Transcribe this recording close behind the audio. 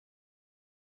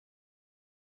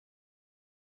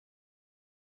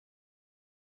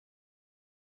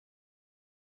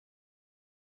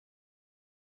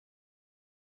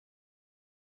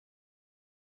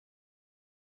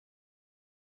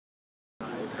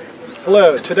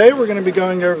Hello, today we're going to be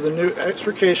going over the new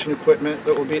extrication equipment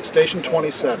that will be at Station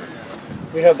 27.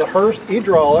 We have the Hurst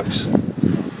Edraulics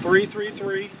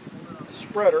 333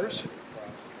 spreaders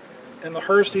and the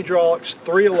Hurst Edraulics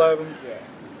 311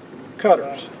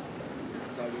 cutters.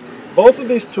 Both of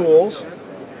these tools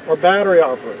are battery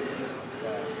operated.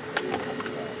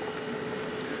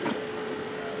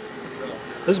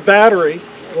 This battery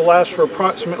will last for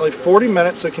approximately 40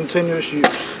 minutes of continuous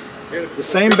use. The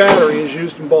same battery is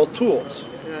used in both tools.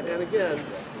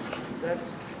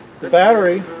 The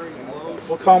battery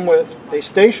will come with a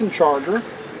station charger.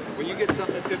 When you get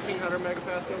something at 1500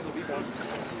 megapascals, it'll be fast.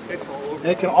 It's all over. And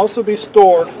it can also be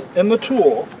stored in the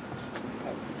tool.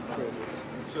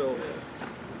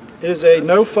 It is a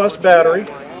no-fuss battery.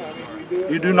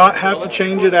 You do not have to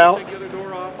change it out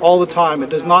all the time. It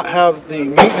does not have the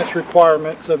maintenance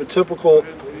requirements of a typical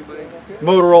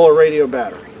Motorola radio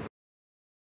battery.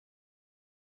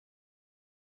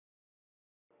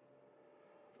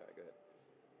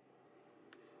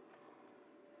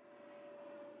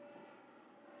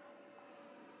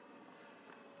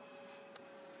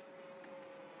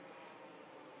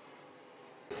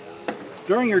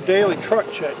 During your daily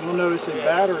truck check, you'll notice a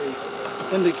battery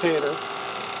indicator.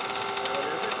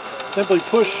 Simply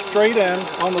push straight in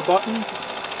on the button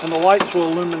and the lights will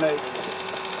illuminate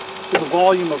to the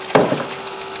volume of charge.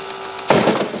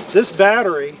 This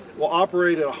battery will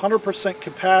operate at 100%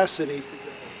 capacity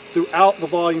throughout the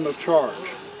volume of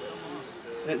charge.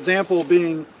 An example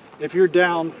being, if you're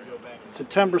down to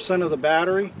 10% of the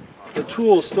battery, the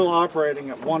tool is still operating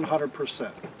at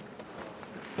 100%.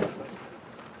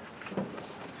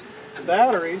 The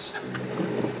batteries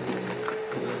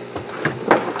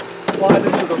slide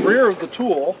into the rear of the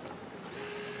tool,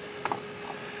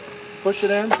 push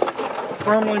it in,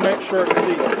 firmly make sure it's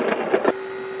seated.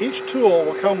 Each tool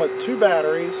will come with 2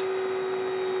 batteries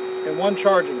and 1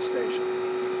 charging station.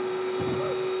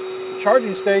 The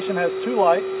charging station has 2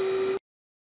 lights.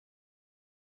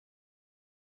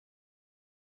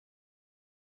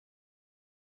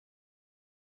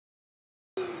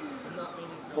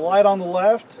 The light on the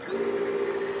left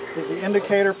is the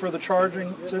indicator for the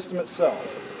charging system itself.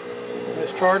 When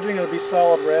it's charging, it'll be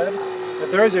solid red.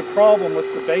 If there is a problem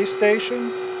with the base station,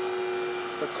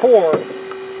 the cord,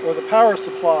 or the power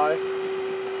supply,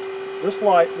 this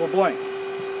light will blink.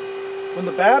 When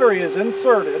the battery is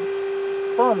inserted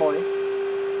firmly,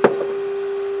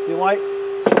 the light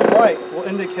will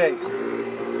indicate.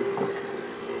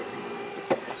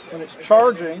 When it's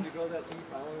charging,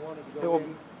 it will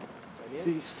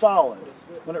be solid.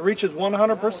 When it reaches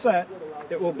 100%,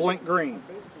 it will blink green.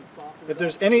 If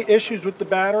there's any issues with the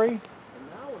battery,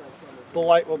 the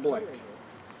light will blink.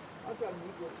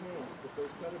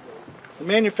 The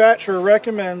manufacturer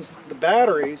recommends the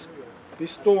batteries be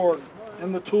stored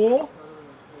in the tool,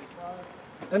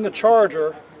 in the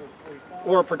charger,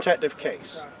 or a protective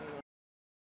case.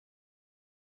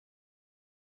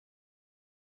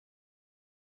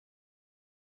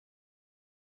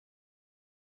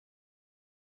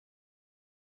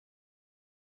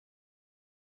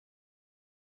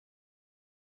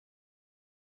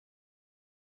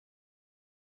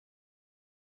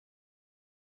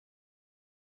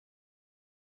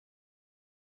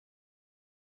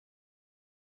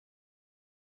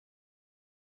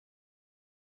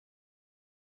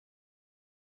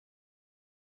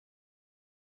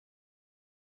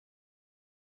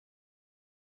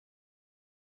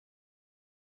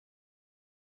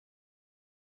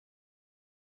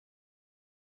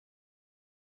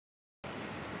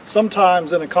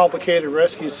 Sometimes in a complicated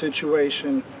rescue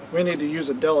situation, we need to use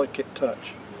a delicate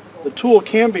touch. The tool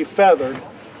can be feathered,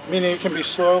 meaning it can be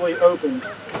slowly opened.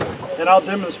 And I'll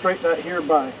demonstrate that here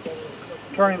by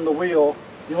turning the wheel.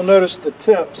 You'll notice the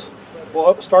tips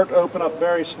will start to open up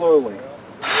very slowly.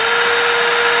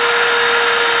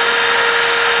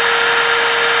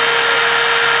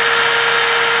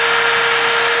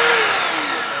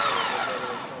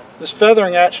 This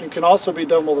feathering action can also be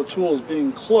done while the tool is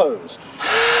being closed.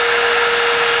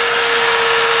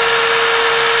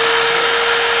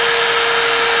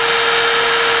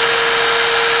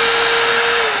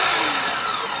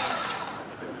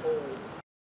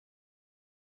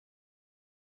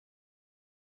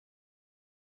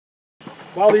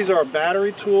 While these are a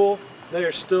battery tool, they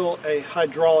are still a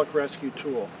hydraulic rescue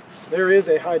tool. There is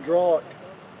a hydraulic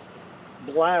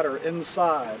bladder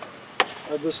inside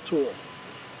of this tool.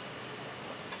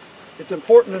 It's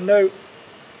important to note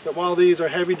that while these are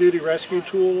heavy-duty rescue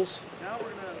tools,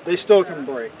 they still can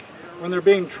break. When they're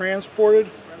being transported,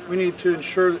 we need to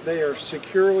ensure that they are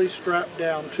securely strapped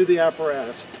down to the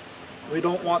apparatus. We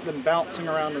don't want them bouncing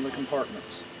around in the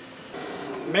compartments.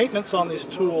 Maintenance on these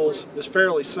tools is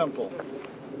fairly simple.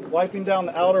 Wiping down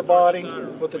the outer body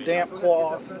with a damp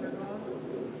cloth.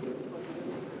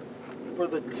 For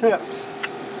the tips,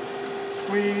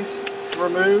 squeeze,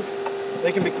 remove.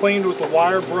 They can be cleaned with a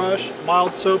wire brush,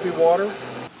 mild soapy water.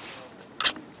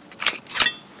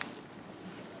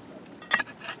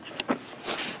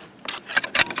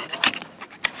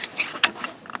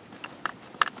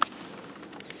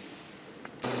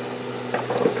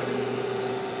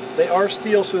 They are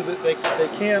steel so that they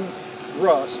can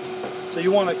rust, so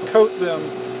you want to coat them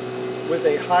with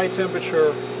a high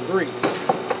temperature grease.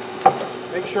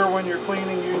 Make sure when you're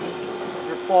cleaning, use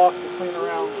your cloth to clean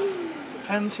around the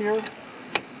pins here.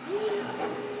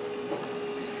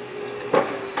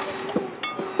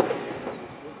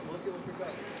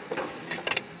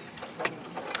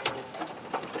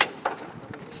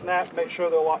 Snap, make sure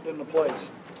they're locked into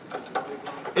place.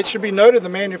 It should be noted the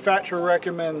manufacturer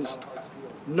recommends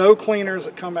no cleaners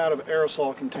that come out of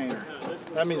aerosol container.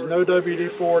 That means no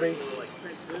WD-40.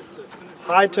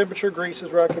 High temperature grease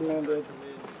is recommended.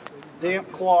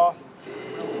 Damp cloth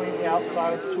to clean the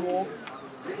outside of the tool.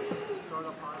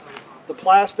 The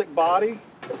plastic body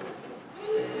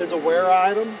is a wear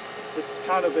item. This is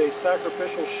kind of a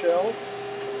sacrificial shell.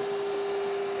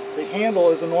 The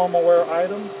handle is a normal wear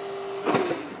item.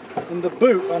 And the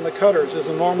boot on the cutters is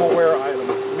a normal wear item.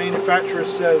 The manufacturer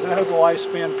says it has a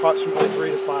lifespan approximately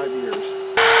 3 to 5 years.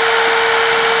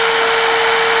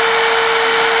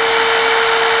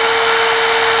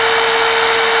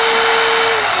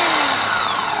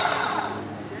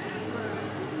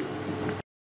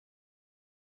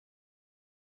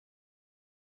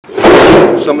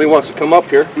 Somebody wants to come up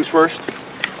here. Who's first?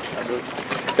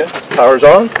 Okay, power's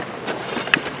on.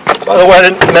 By the way, I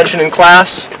didn't mention in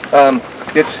class,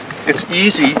 it's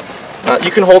easy.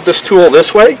 You can hold this tool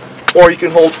this way, or you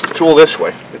can hold the tool this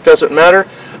way. It doesn't matter.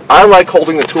 I like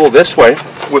holding the tool this way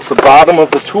with the bottom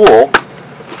of the tool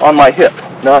on my hip.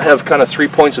 Now I have kind of 3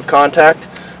 points of contact.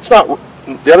 It's not,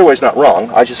 the other way is not wrong.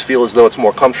 I just feel as though it's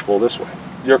more comfortable this way.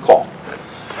 Your call.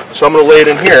 So I'm going to lay it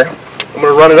in here. I'm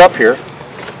going to run it up here.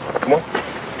 Come on.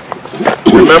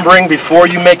 Remembering, before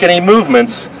you make any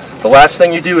movements, the last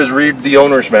thing you do is read the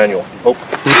owner's manual. Oh.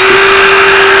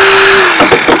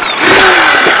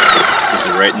 Is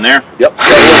it right in there? Yep.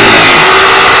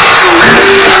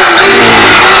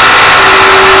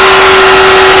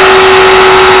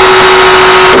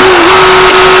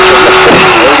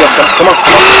 Come on. I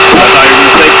thought you were going to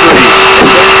say 3.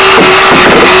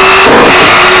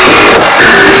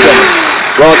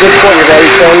 Well, at this point you've already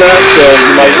shown that, so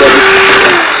you might as well just...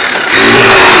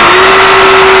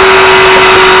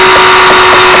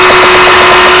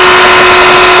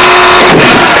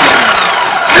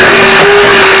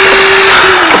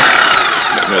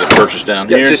 The purchase down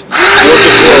Yeah, here. just work it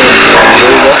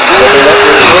forward.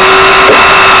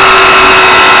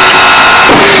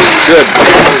 Good.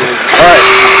 Alright.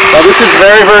 Now this is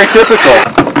very, very typical.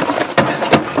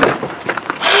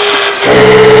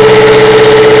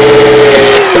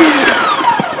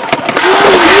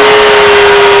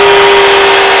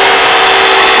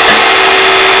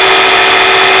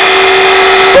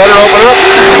 Butter, open up.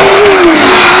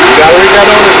 You gotta read that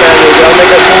owner's manual. You gotta make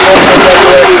that move over that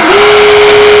way.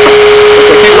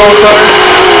 Okay, keep going, Cutter.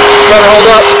 Cutter,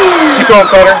 hold up. Keep going,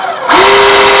 Cutter.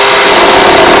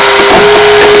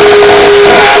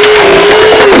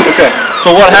 Okay,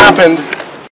 so what happened